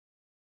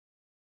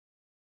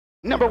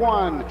Number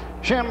 1,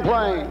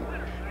 Champlain.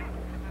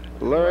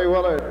 Larry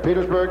Willard,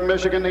 Petersburg,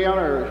 Michigan, the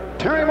owner.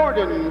 Terry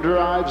Morgan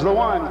drives the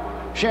 1,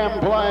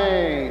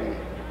 Champlain.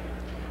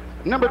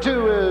 Number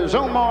 2 is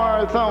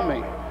Omar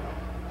Thomey.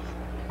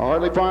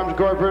 Hartley Farms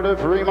Cooperative,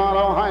 Fremont,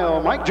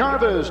 Ohio. Mike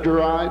Jarvis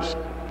drives.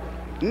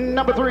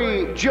 Number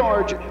 3,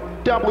 George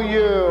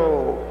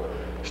W.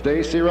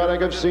 Stacy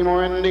Reddick of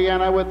Seymour,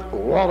 Indiana, with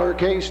Walter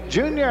Case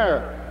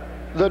Jr.,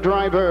 the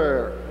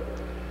driver.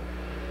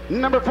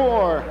 Number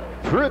 4,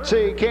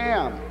 Fritzy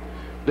Cam.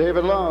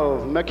 David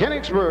Love,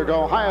 Mechanicsburg,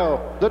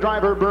 Ohio, the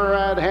driver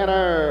Brad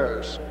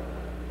Henners.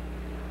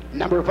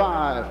 Number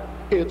 5,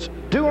 it's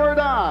Do or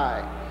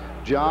Die.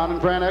 John and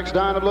Fran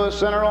Eckstein of Lewis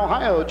Center,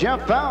 Ohio,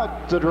 Jeff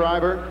Fout, the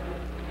driver.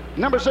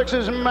 Number 6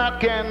 is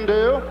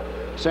MATTCANDO.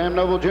 Sam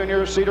Noble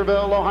Jr.,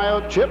 Cedarville,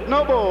 Ohio, Chip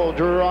Noble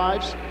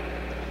drives.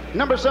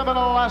 Number 7,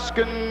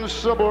 Alaskan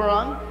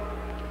Suburban.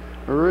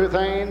 Ruth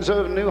Haynes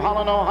of New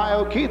Holland,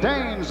 Ohio, Keith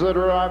Haynes, the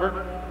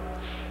driver.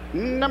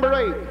 Number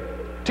 8,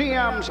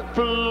 TM's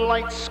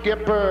flight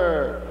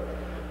skipper.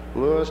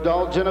 Louis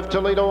Dalton of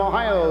Toledo,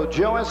 Ohio,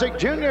 Joe Essick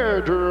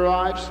Jr.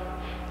 drives.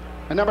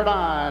 And number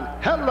 9,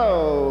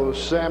 Hello,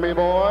 Sammy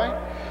Boy.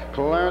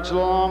 Clarence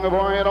Long of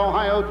Orient,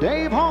 Ohio,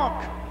 Dave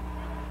Hawk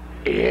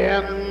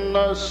in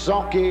the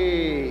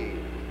sulky.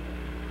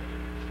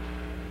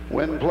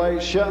 Win, play,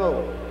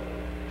 show.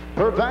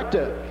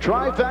 Perfecta,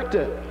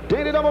 trifecta,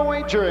 daily double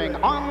wagering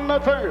on the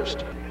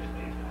first.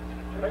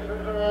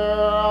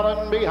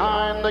 And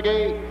behind the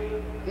gate.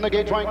 And the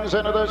gate swings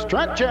into the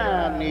stretch,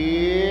 and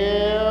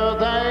here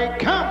they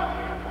come.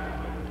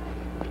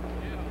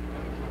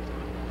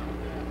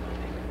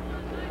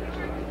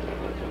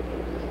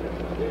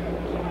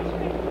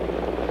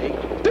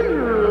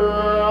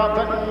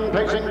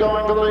 Pacing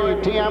going for the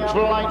lead. TM's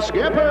flight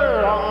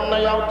skipper on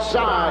the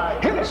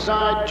outside.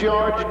 Inside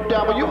George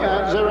W.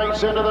 as they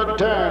race into the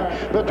turn.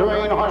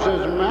 Between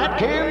horses,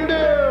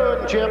 MATTCANDO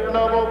and Chip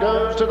Noble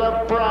goes to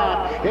the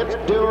front. It's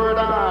Do or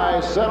Die,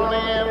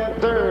 settling in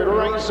third,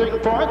 racing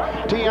fourth.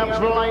 TM's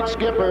flight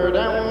skipper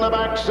down the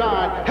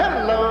backside.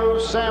 Hello,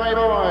 Sammy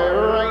Boy,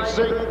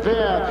 racing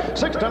fifth.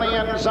 6 to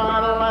the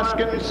inside,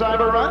 Alaskan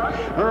Cyber Run.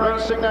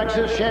 Racing next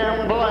is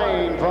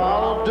Champlain,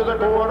 followed to the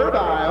quarter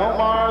by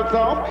Omar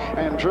Thome.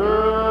 And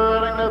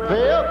turning the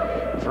field,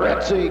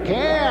 Fritzy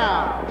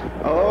Cam.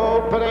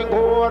 Opening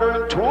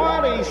quarter in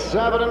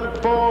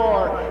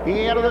 27-4.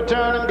 Into the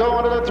turn and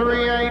going to the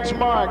 3/8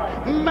 mark.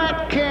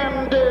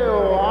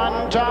 MATTCANDO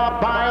on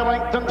top by a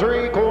length and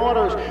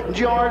 3/4.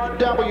 George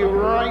W.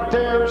 right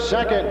there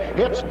second.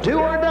 It's Do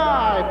or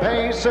Die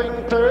pacing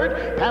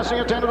third. Passing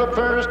it into the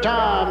first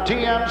time.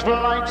 TM's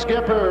flight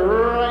skipper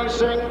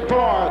racing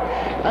fourth.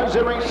 As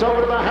they race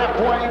over to the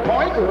halfway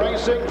point,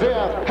 racing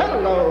fifth.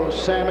 Hello,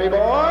 Sammy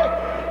Boy.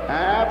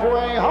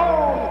 Halfway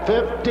home,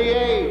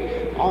 58.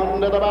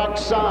 Onto the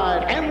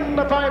backside, and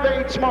the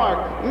 5/8 mark.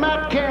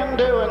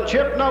 MATTCANDO and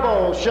Chip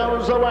Noble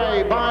shows the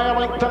way by a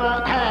length and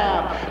a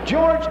half.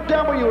 George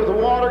W. with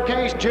Walter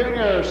Case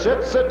Jr.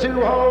 sits a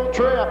 2-hole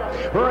trip.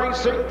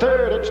 Racing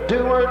third, it's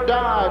Do or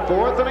Die.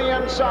 Fourth on the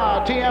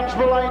inside, TM's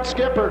flight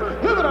skipper.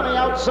 Moving on the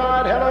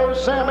outside, Hello,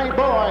 Sammy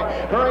Boy.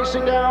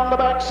 Racing down the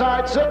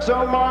backside, 6,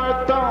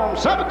 Omar Thome.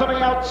 7th on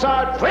the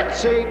outside,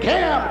 Fritzy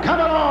Cam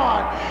coming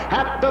on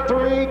at the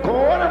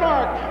 3/4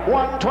 mark.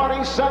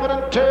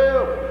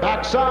 1:27-2.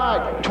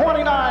 Backside,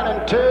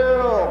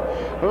 29-2.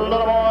 A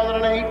little more than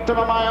an 1/8 of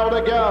a mile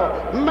to go.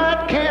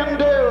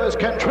 MATTCANDO is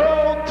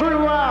controlled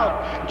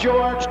throughout.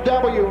 George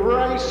W.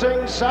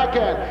 racing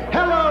second.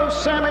 Hello,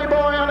 Sammy Boy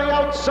on the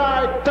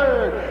outside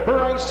third.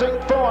 Racing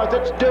fourth,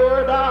 it's Do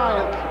or Die.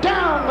 And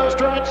down the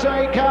stretch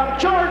they come.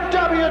 George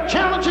W.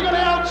 challenging on the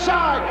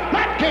outside.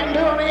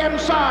 MATTCANDO on the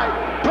inside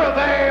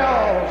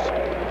prevails.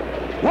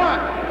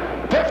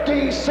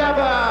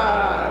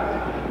 1:57.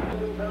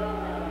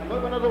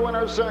 Moving to the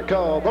winner's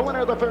circle, the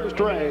winner of the first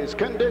race,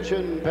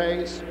 condition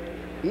pace,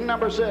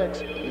 number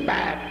 6,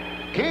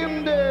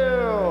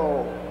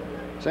 MATTCANDO.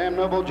 Sam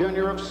Noble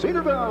Jr. of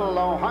Cedarville,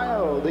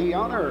 Ohio, the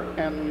owner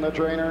and the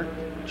trainer.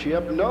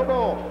 Chip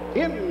Noble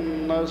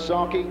in the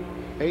sulky.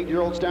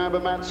 8-year-old stab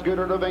of Matt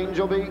Scooter of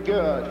Angel Be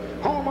Good.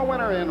 Home a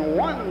winner in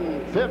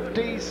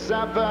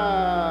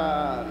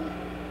 1:57.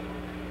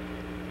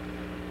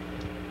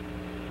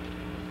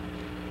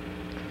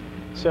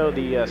 So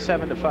the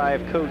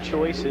 7-5 code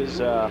choice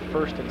is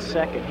first and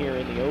second here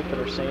in the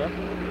opener, Sam.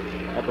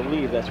 I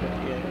believe that's what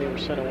they were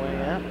sent away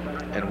at.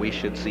 And we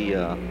should see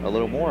a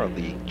little more of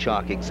the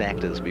chalk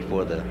exactas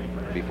before the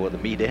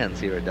meet ends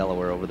here at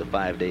Delaware over the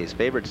 5 days.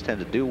 Favorites tend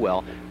to do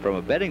well. From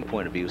a betting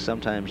point of view,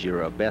 sometimes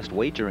your best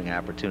wagering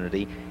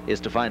opportunity is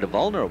to find a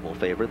vulnerable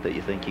favorite that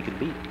you think you can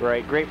beat.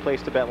 Right, great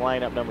place to bet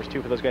lineup numbers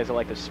too for those guys that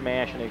like to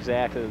smash an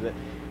exacta. That,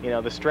 you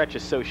know, the stretch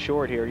is so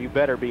short here, you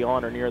better be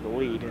on or near the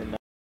lead. And